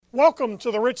Welcome to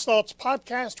the Rich Thoughts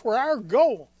Podcast, where our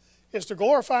goal is to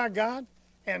glorify God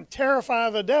and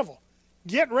terrify the devil.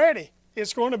 Get ready.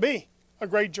 It's going to be a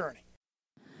great journey.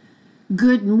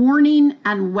 Good morning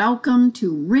and welcome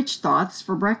to Rich Thoughts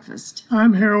for Breakfast.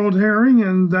 I'm Harold Herring,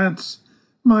 and that's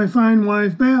my fine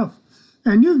wife, Beth.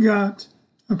 And you got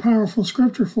a powerful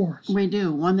scripture for us. We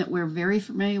do, one that we're very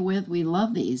familiar with. We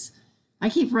love these. I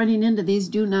keep running into these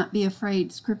do not be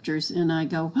afraid scriptures, and I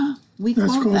go, we quote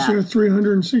that. That's because there are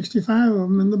 365 of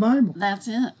them in the Bible. That's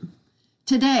it.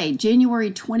 Today,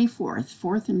 January 24th,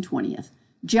 4th and 20th,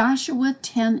 Joshua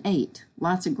 10:8.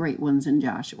 Lots of great ones in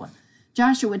Joshua.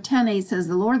 Joshua 10:8 says,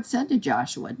 the Lord said to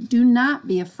Joshua, do not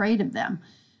be afraid of them.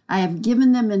 I have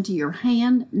given them into your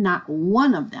hand. Not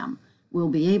one of them will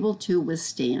be able to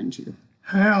withstand you.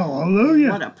 Hallelujah.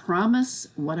 What a promise.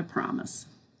 What a promise.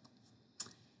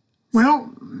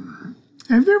 Well,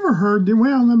 have you ever heard,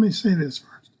 let me say this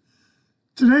first.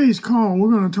 Today's call,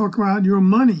 we're going to talk about your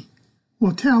money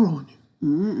will tell on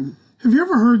you. Have you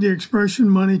ever heard the expression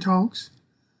money talks?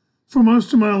 For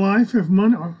most of my life, if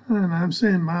money, and I'm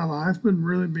saying my life, but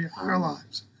really be our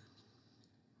lives.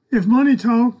 If money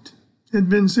talked, it'd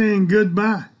been saying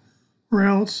goodbye, or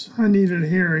else I needed a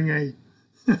hearing aid.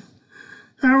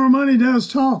 However, money does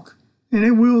talk, and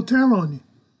it will tell on you.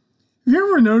 Have you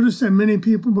ever noticed that many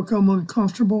people become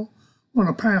uncomfortable when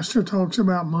a pastor talks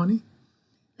about money?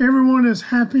 Everyone is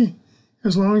happy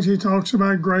as long as he talks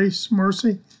about grace,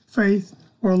 mercy, faith,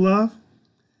 or love.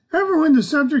 However, when the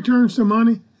subject turns to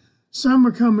money, some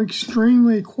become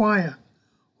extremely quiet,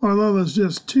 while others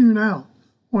just tune out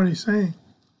what he's saying.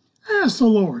 I asked the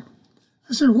Lord,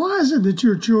 I said, why is it that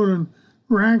your children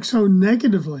react so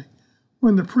negatively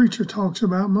when the preacher talks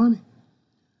about money?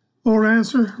 Lord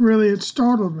answered, really it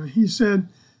startled me. He said,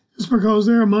 it's because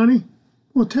their money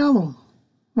will tell on them.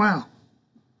 Wow.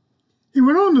 He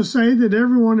went on to say that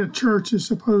everyone at church is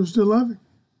supposed to love him.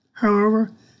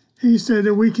 However, he said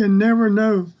that he can never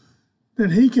know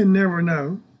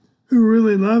who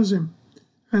really loves him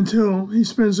until he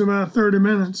spends about 30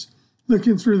 minutes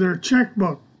looking through their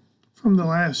checkbook from the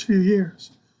last few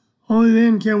years. Only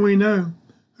then can we know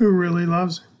who really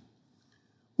loves him.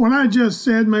 What I just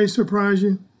said may surprise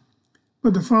you,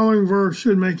 but the following verse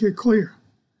should make it clear.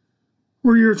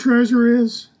 Where your treasure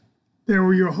is, there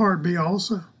will your heart be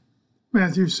also.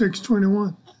 Matthew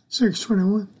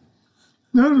 6:21.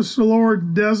 Notice the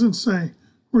Lord doesn't say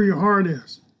where your heart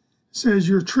is. It says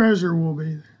your treasure will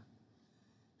be there.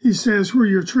 He says where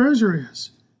your treasure is,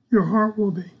 your heart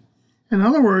will be. In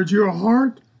other words, your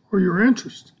heart or your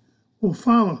interest will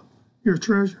follow your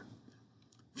treasure.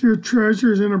 If your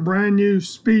treasure is in a brand new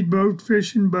speedboat,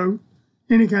 fishing boat,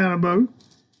 any kind of boat,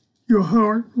 your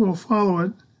heart will follow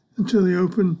it into the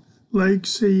open lake,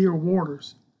 sea, or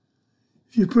waters.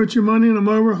 If you put your money in a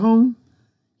mobile home,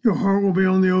 your heart will be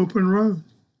on the open road.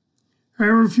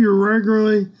 However, if you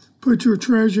regularly put your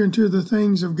treasure into the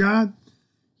things of God,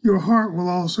 your heart will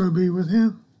also be with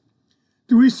him.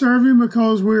 Do we serve him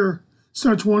because we're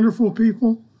such wonderful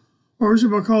people? Or is it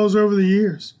because over the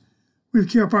years we've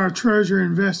kept our treasure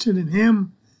invested in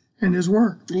him and his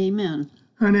work? Amen.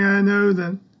 Honey, I know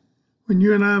that when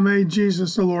you and I made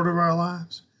Jesus the Lord of our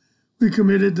lives, we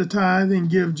committed to tithe and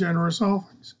give generous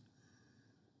offerings.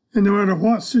 And no matter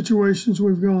what situations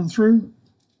we've gone through,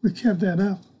 we kept that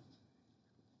up.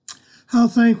 How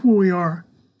thankful we are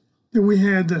that we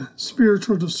had the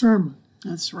spiritual discernment.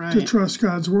 That's right. To trust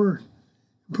God's word,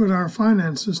 put our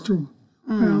finances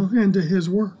into his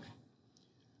work.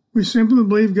 We simply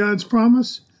believe God's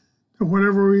promise that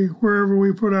wherever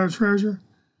we put our treasure,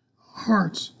 our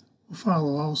hearts will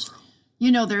follow also.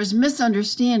 You know, there's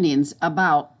misunderstandings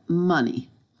about money,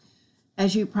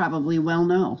 as you probably well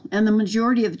know. And the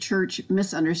majority of the church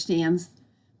misunderstands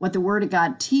what the Word of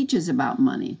God teaches about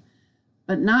money,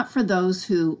 but not for those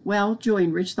who,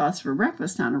 join Rich Thoughts for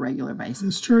Breakfast on a regular basis.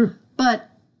 It's true. But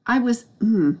I was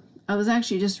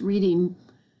actually just reading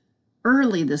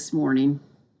early this morning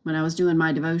when I was doing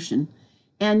my devotion.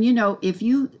 And, you know, if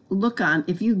you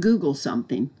Google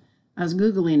something, I was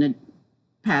Googling a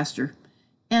pastor,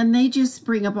 and they just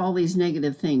bring up all these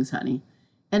negative things, honey.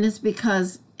 And it's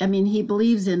because, he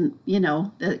believes in,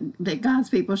 that God's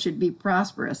people should be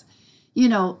prosperous. You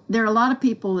know, there are a lot of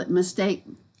people that mistake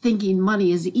thinking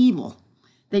money is evil.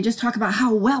 They just talk about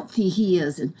how wealthy he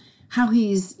is and how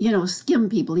he's, skim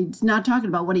people. He's not talking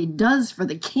about what he does for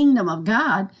the kingdom of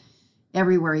God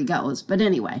everywhere he goes. But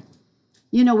anyway,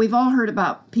 we've all heard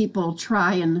about people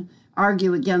try and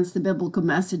argue against the biblical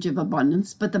message of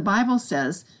abundance, but the Bible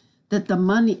says that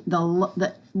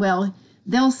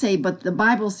they'll say, but the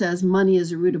Bible says money is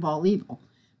the root of all evil.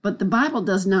 But the Bible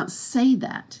does not say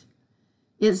that.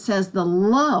 it says the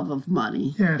love of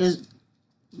money Yes. is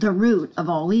the root of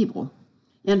all evil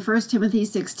in 1 Timothy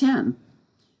 6:10.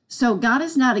 So God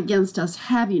is not against us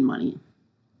having money.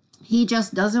 He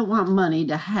just doesn't want money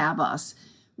to have us.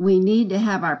 We need to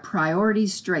have our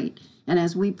priorities straight. And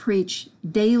as we preach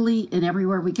daily and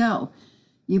everywhere we go,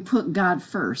 you put God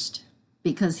first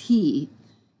because He,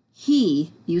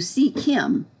 you seek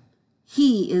Him.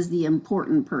 He is the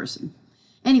important person.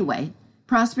 Anyway,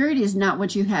 prosperity is not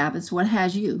what you have, it's what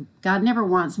has you. God never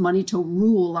wants money to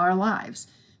rule our lives,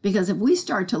 because if we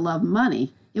start to love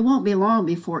money, it won't be long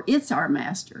before it's our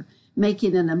master,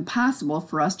 making it impossible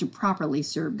for us to properly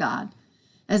serve God.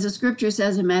 As the scripture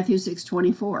says in Matthew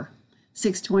 6:24,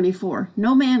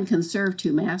 no man can serve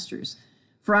two masters,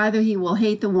 for either he will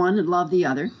hate the one and love the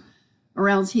other, or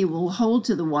else he will hold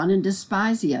to the one and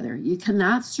despise the other. You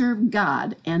cannot serve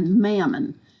God and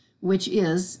mammon, which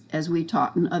is, as we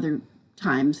taught in other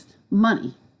times,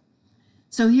 money.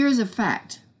 So here's a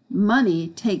fact. Money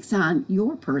takes on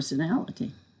your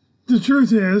personality. The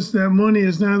truth is that money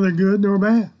is neither good nor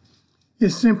bad.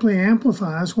 It simply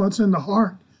amplifies what's in the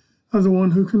heart of the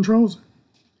one who controls it.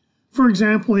 For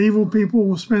example, evil people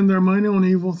will spend their money on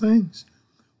evil things,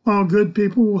 while good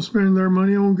people will spend their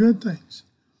money on good things.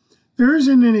 There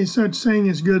isn't any such thing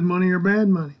as good money or bad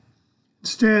money.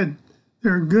 Instead,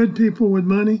 there are good people with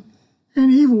money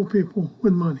and evil people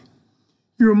with money.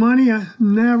 Your money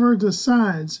never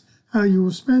decides how you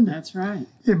will spend it. That's right.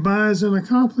 It buys and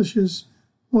accomplishes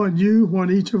what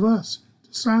each of us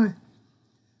decide.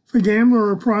 If a gambler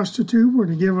or a prostitute were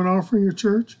to give an offering to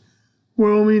church,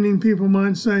 well-meaning people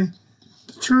might say,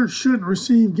 the church shouldn't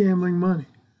receive gambling money,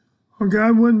 or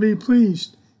God wouldn't be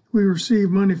pleased if we receive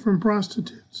money from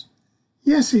prostitutes.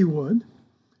 Yes, He would.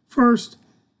 First,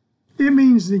 it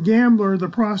means the gambler, the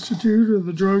prostitute, or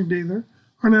the drug dealer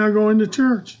are now going to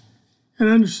church and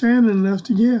understanding enough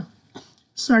to give.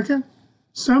 Second,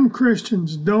 some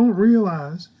Christians don't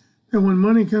realize that when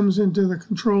money comes into the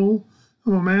control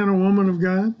of a man or woman of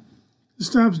God, it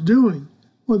stops doing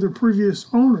what the previous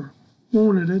owner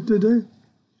wanted it to do.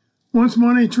 Once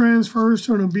money transfers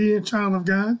to an obedient child of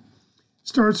God, it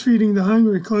starts feeding the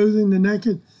hungry, clothing the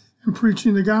naked, and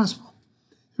preaching the gospel.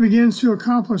 It begins to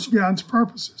accomplish God's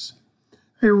purposes.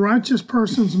 A righteous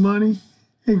person's money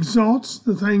exalts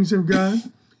the things of God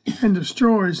and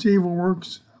destroys the evil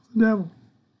works of the devil.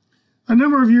 A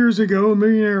number of years ago, a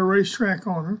millionaire racetrack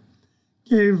owner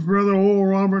gave Brother Oral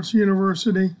Roberts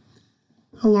University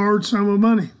a large sum of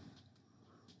money,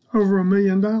 over $1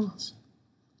 million.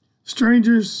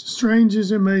 Strange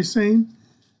as it may seem,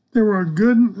 there were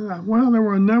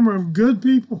a number of good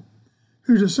people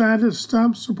who decided to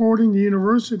stop supporting the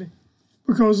university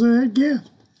because of that gift.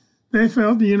 They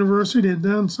felt the university had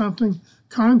done something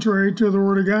contrary to the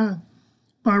Word of God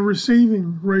by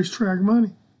receiving racetrack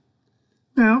money.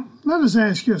 Now, let us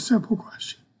ask you a simple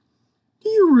question. Do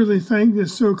you really think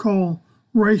this so-called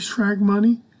racetrack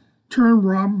money turned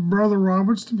Brother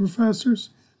Roberts, the professors,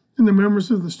 and the members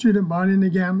of the student body into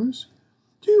gamblers?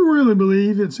 Do you really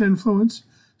believe its influence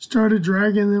started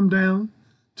dragging them down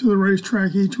to the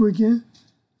racetrack each weekend?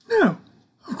 No,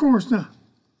 of course not.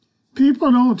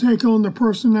 People don't take on the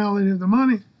personality of the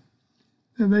money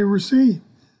that they receive.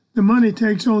 The money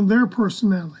takes on their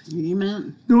personality.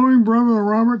 Amen. Knowing Brother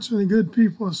Roberts and the good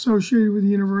people associated with the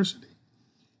university,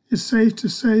 it's safe to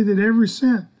say that every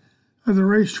cent of the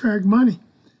racetrack money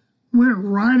went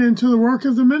right into the work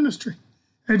of the ministry,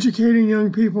 educating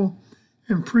young people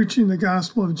and preaching the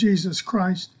gospel of Jesus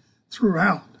Christ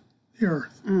throughout the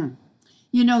earth.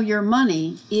 You know, your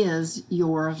money is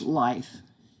your life.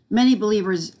 Many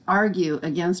believers argue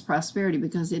against prosperity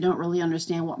because they don't really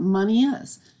understand what money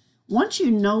is. Once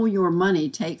you know your money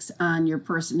takes on your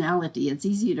personality, it's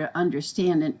easy to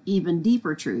understand an even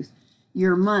deeper truth.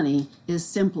 Your money is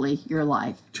simply your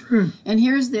life. True. And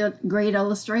here's the great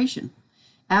illustration.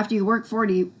 After you work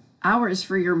 40 hours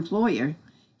for your employer,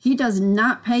 he does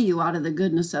not pay you out of the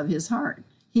goodness of his heart.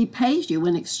 He pays you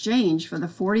in exchange for the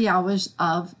 40 hours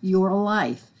of your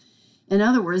life. In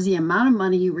other words, the amount of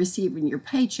money you receive in your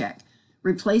paycheck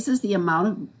replaces the amount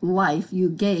of life you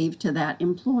gave to that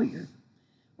employer.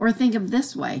 Or think of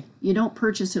this way. You don't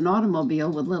purchase an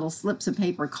automobile with little slips of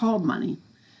paper called money.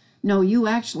 No, you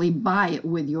actually buy it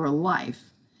with your life.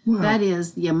 Wow. That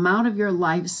is the amount of your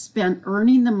life spent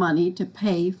earning the money to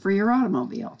pay for your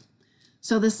automobile.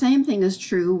 So the same thing is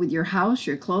true with your house,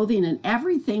 your clothing, and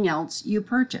everything else you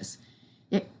purchase.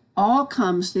 It all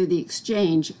comes through the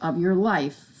exchange of your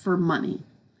life for money.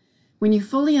 When you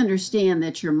fully understand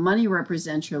that your money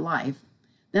represents your life,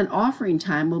 then offering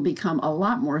time will become a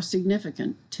lot more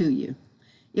significant to you.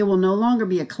 It will no longer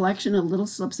be a collection of little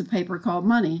slips of paper called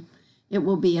money. It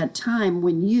will be a time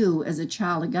when you, as a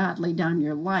child of God, lay down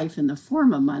your life in the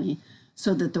form of money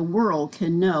so that the world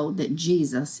can know that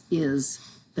Jesus is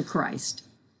the Christ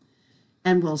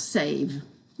and will save.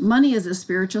 Money is a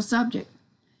spiritual subject.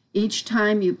 Each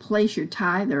time you place your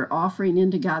tithe or offering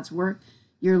into God's work,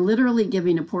 you're literally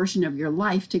giving a portion of your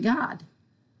life to God.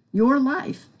 Your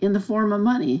life in the form of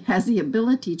money has the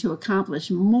ability to accomplish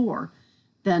more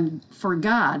than for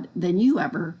God than you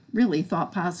ever really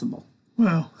thought possible.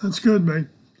 Wow, that's good, babe.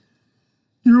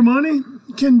 Your money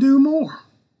can do more.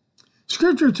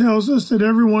 Scripture tells us that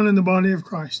everyone in the body of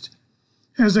Christ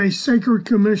has a sacred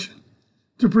commission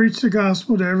to preach the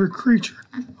gospel to every creature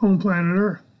on planet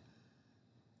Earth.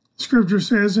 Scripture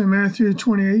says in Matthew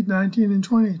 28, 19 and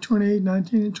 20, 28,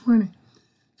 19 and 20,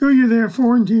 Go ye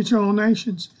therefore and teach all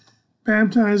nations,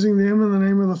 baptizing them in the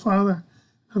name of the Father,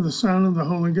 of the Son, and of the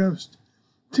Holy Ghost,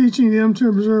 teaching them to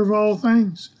observe all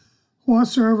things,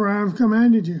 whatsoever I have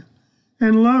commanded you.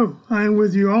 And lo, I am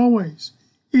with you always,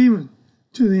 even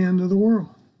to the end of the world.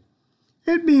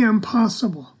 It'd be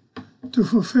impossible to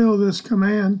fulfill this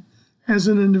command as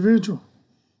an individual.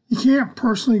 You can't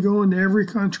personally go into every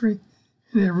country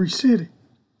and every city.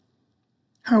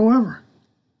 However,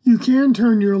 you can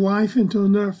turn your life into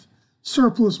enough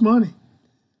surplus money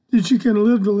that you can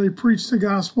literally preach the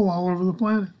gospel all over the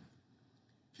planet.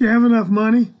 If you have enough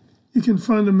money, you can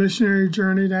fund a missionary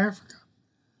journey to Africa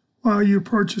while you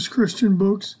purchase Christian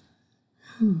books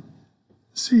and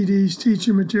CDs,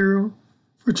 teaching material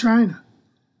for China,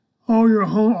 all your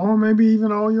home, or maybe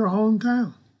even all your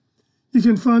hometown. You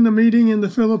can fund a meeting in the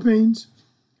Philippines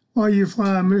while you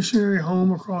fly a missionary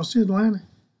home across the Atlantic.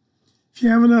 If you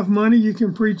have enough money, you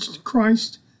can preach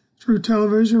Christ through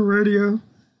television, radio,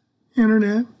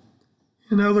 internet,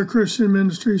 and other Christian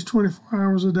ministries 24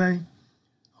 hours a day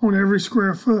on every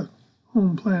square foot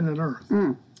on planet Earth.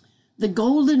 The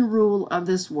golden rule of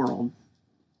this world.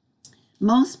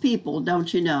 Most people,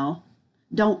 don't you know,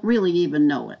 don't really even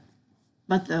know it.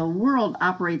 But the world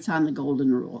operates on the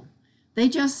golden rule. They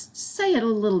just say it a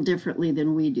little differently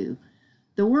than we do.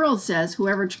 The world says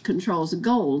whoever controls the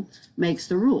gold makes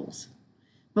the rules.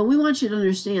 But we want you to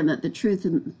understand that the truth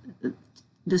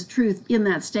in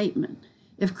that statement.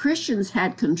 If Christians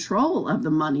had control of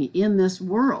the money in this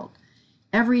world,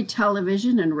 every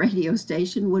television and radio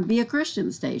station would be a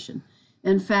Christian station.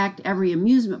 In fact, every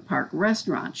amusement park,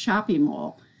 restaurant, shopping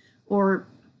mall, or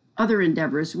other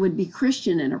endeavors would be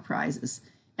Christian enterprises,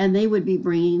 and they would be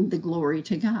bringing the glory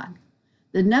to God.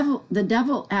 The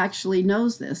devil actually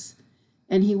knows this,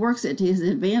 and he works it to his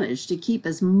advantage to keep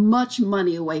as much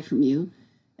money away from you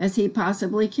as he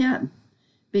possibly can,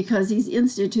 because he's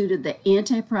instituted the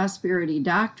anti-prosperity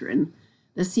doctrine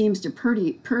that seems to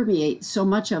permeate so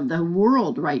much of the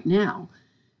world right now.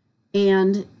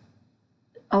 And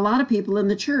a lot of people in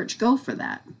the church go for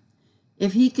that.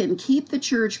 If he can keep the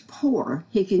church poor,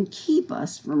 he can keep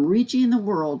us from reaching the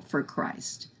world for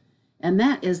Christ. And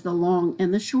that is the long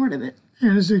and the short of it.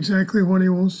 And it's exactly what he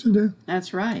wants to do.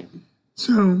 That's right.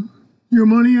 So your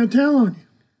money will tell on you.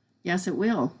 Yes, it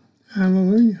will.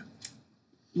 Hallelujah.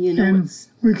 You know, And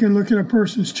we can look at a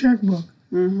person's checkbook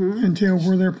and tell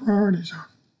where their priorities are.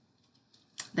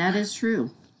 that is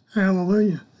true.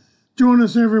 Hallelujah. Join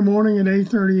us every morning at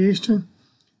 8:30 Eastern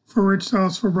for Rich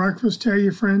Thoughts for Breakfast. Tell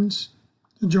your friends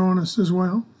to join us as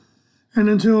well. And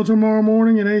until tomorrow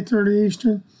morning at 8:30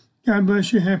 Eastern, God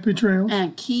bless you. Happy trails.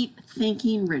 And keep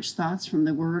thinking rich thoughts from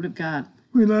the Word of God.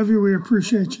 We love you. We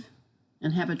appreciate you.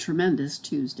 And have a tremendous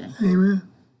Tuesday. Amen.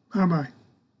 Bye-bye.